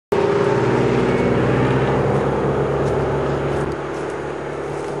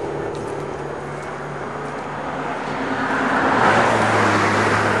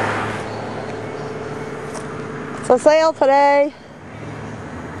For sale today.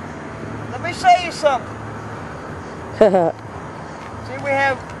 Let me say you something. See, we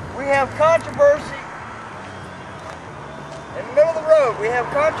have controversy. In the middle of the road, we have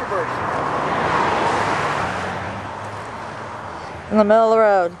controversy. In the middle of the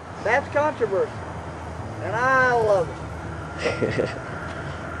road. That's controversy. And I love it.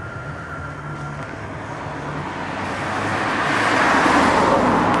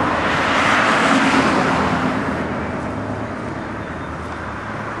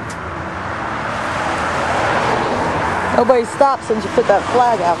 Nobody stopped since you put that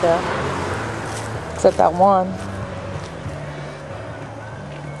flag out there. Except that one.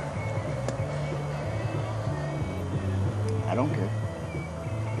 I don't care.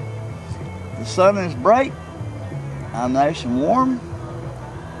 The sun is bright. I'm nice and warm.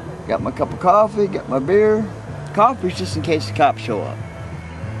 Got my cup of coffee, got my beer. Coffee's just in case the cops show up.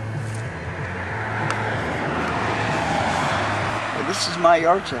 But this is my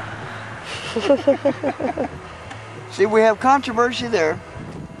yard sale. See, we have controversy there.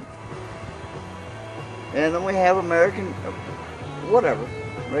 And then we have American, whatever,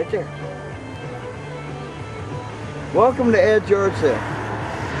 right there. Welcome to Ed's Yard Sale.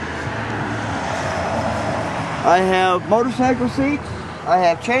 I have motorcycle seats, I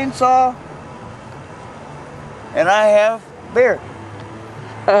have chainsaw, and I have beer.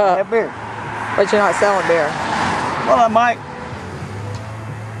 I have beer. But you're not selling beer. Well, I might.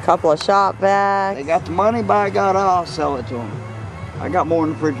 Couple of shop bags. They got the money, by God, I'll sell it to them. I got more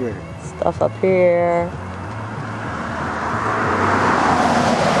in the refrigerator. Stuff up here.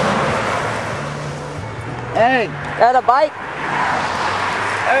 Hey. Got a bike.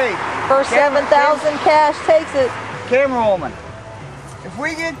 Hey. First 7,000 cash takes it. Camerawoman. If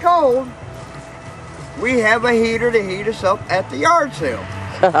we get cold, we have a heater to heat us up at the yard sale.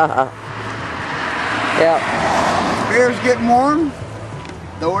 Yep. Beer's getting warm.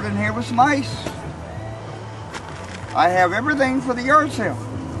 Throw it in here with some ice. I have everything for the yard sale.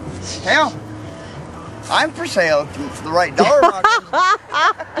 Hell, I'm for sale at the right dollar.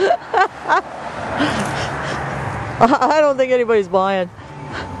 I don't think anybody's buying.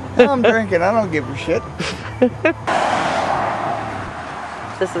 I'm drinking. I don't give a shit.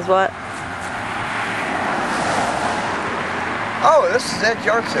 This is what? Oh, this is Ed's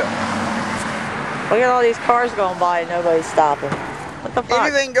Yard Sale. Look at all these cars going by and nobody's stopping. What the fuck?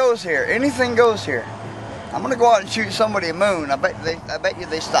 Anything goes here. Anything goes here. I'm gonna go out and shoot somebody a moon. I bet you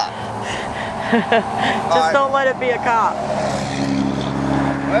they stop. Just don't let it be a cop.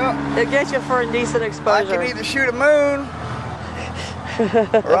 Well, It'll get you for indecent I exposure. can either shoot a moon,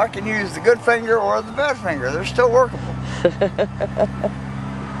 or I can use the good finger or the bad finger. They're still workable. See,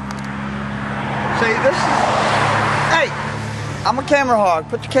 this is, hey, I'm a camera hog.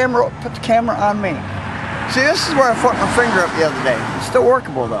 Put the camera on me. See, this is where I fucked my finger up the other day. It's still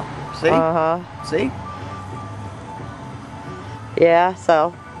workable though. See? Uh-huh. See? Yeah,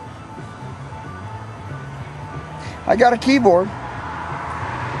 so. I got a keyboard.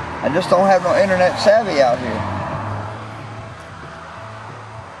 I just don't have no internet savvy out here.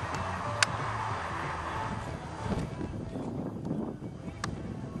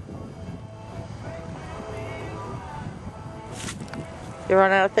 You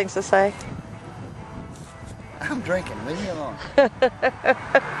run out of things to say? I'm drinking. Leave me alone.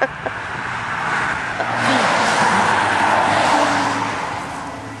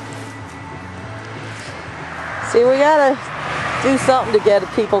 See, we gotta do something to get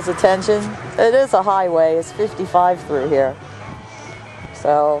people's attention. It is a highway. It's 55 through here.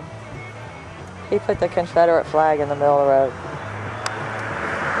 So, he put the Confederate flag in the middle of the road.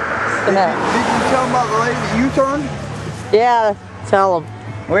 Did you tell them about the lady that U-turned? Yeah, tell them.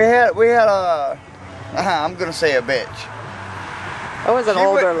 We had a, I'm gonna say a bitch. It was an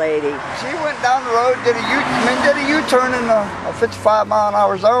older lady. She went down the road, did a U-turn in a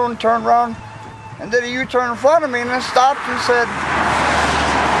 55-mile-an-hour zone, turned around, and did a U-turn in front of me, and then stopped and said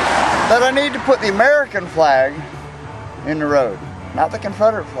that I need to put the American flag in the road, not the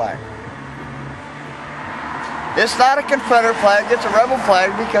Confederate flag. It's not a Confederate flag, it's a rebel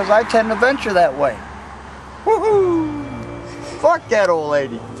flag because I tend to venture that way. Woohoo! Fuck that old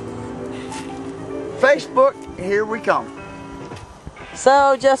lady. Facebook, here we come.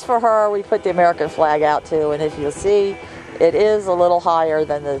 So just for her, we put the American flag out too, and if you'll see, it is a little higher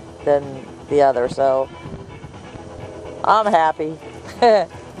than the other, so I'm happy.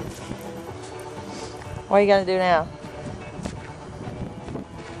 What are you gonna do now?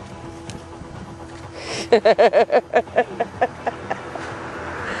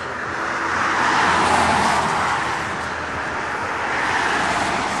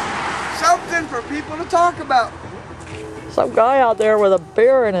 Something for people to talk about. Some guy out there with a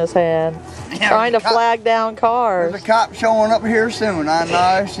beer in his hand, Yeah, trying to flag down cars. There's a cop showing up here soon. I know,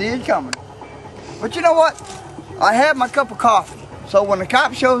 I see it coming. But you know what? I have my cup of coffee. So when the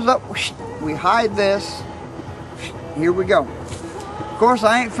cop shows up, we hide this. Here we go. Of course,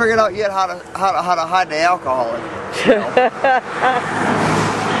 I ain't figured out yet how to hide the alcohol in it. But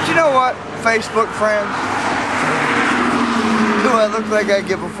you know what, Facebook friends? Do I look like I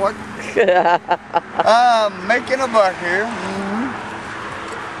give a fuck? I'm making a buck here.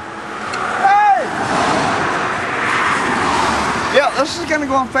 Hey! Yeah, this is gonna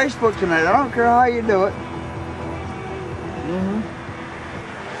go on Facebook tonight. I don't care how you do it.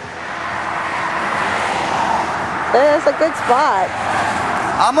 It's a good spot.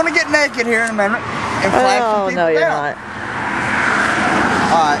 I'm gonna get naked here in a minute and flag some people no, you're down. not.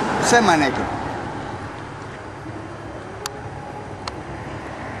 Alright, semi-naked.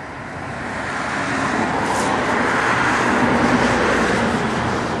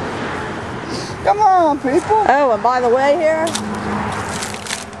 Come on, people. Oh, and by the way here,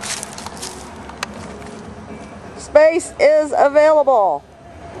 space is available.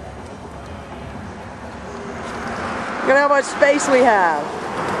 Look at how much space we have.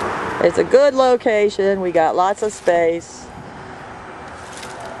 It's a good location. We got lots of space.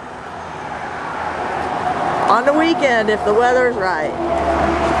 On the weekend, if the weather's right.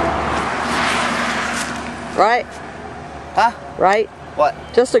 Right? Huh? Right? What?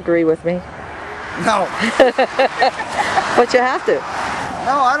 Just agree with me. No. But you have to.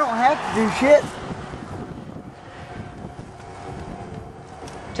 No, I don't have to do shit.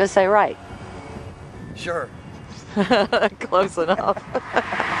 Just say right. Sure. Close enough.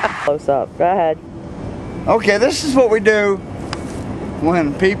 Close up. Go ahead. Okay, this is what we do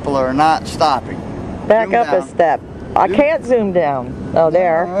when people are not stopping. Back Zoom up down. a step. I can't zoom down. Oh,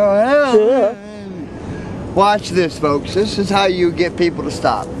 there. Watch this, folks. This is how you get people to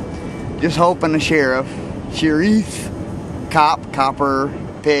stop. Just hoping the sheriff, cop, copper,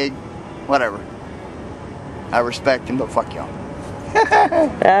 pig, whatever. I respect him, but fuck y'all.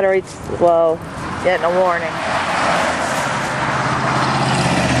 Battery's low. Getting a warning.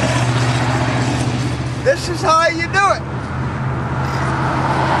 This is how you do it.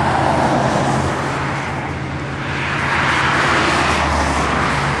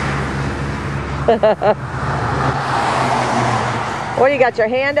 What, you got your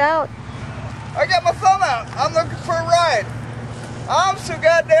hand out? I got my thumb out. I'm looking for a ride. I'm so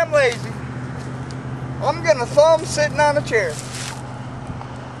goddamn lazy. I'm gonna thumb sitting on a chair.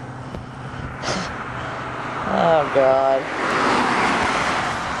 Oh, God.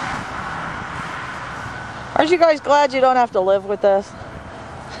 Aren't you guys glad you don't have to live with this?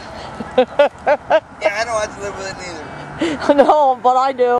 Yeah, I don't have to live with it neither. No, but I do.